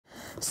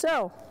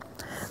So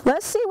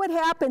let's see what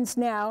happens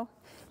now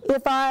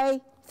if I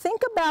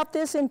think about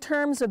this in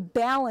terms of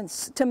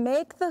balance to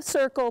make the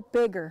circle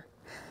bigger.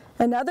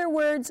 In other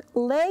words,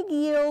 leg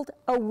yield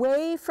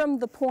away from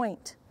the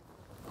point.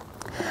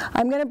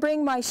 I'm going to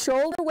bring my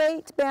shoulder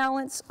weight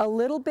balance a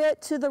little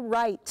bit to the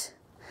right.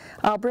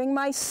 I'll bring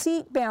my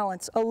seat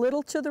balance a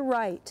little to the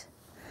right.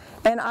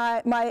 And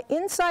my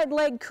inside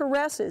leg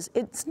caresses.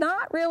 It's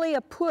not really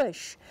a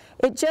push.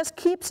 It just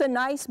keeps a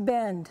nice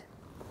bend.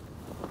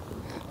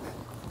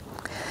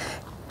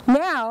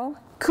 Now,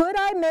 could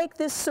I make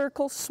this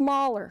circle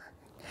smaller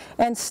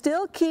and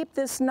still keep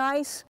this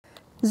nice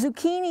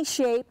zucchini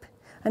shape,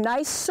 a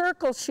nice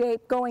circle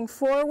shape going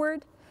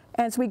forward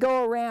as we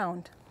go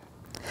around?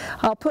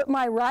 I'll put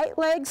my right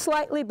leg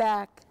slightly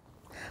back.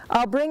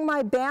 I'll bring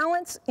my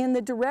balance in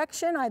the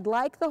direction I'd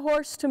like the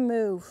horse to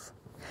move,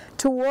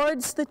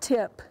 towards the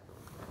tip.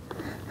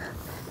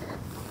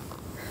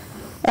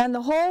 And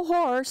the whole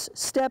horse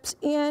steps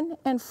in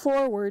and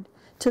forward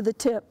to the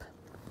tip.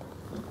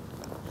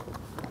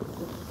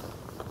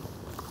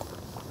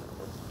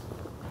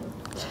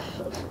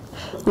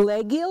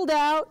 Leg yield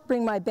out,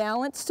 bring my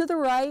balance to the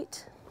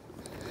right.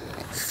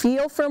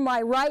 Feel for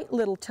my right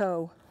little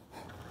toe.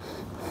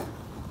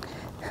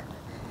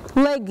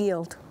 Leg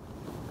yield.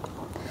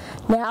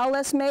 Now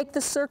let's make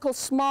the circle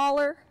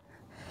smaller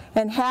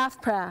and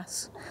half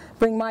pass.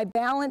 Bring my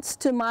balance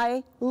to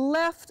my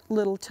left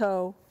little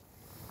toe.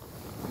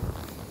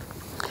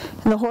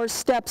 And the horse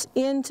steps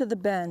into the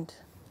bend.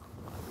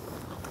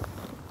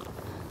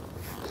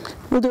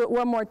 We'll do it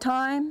one more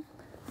time.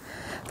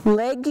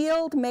 Leg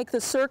yield, make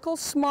the circle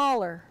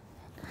smaller.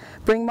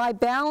 Bring my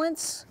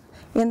balance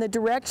in the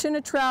direction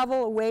of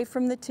travel away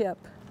from the tip.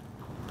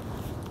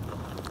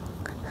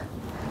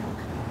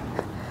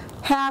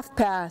 Half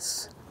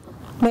pass.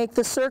 Make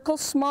the circle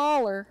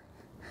smaller.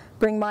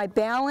 Bring my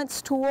balance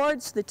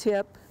towards the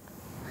tip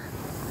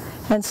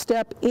and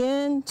step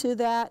into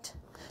that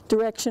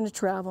direction of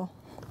travel.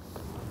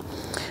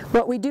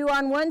 What we do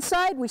on one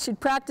side, we should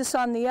practice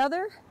on the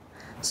other.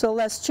 So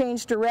let's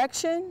change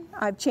direction.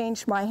 I've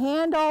changed my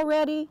hand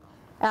already.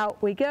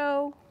 Out we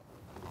go.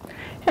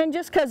 And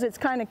just because it's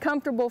kind of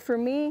comfortable for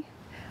me,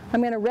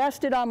 I'm going to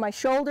rest it on my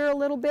shoulder a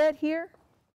little bit here.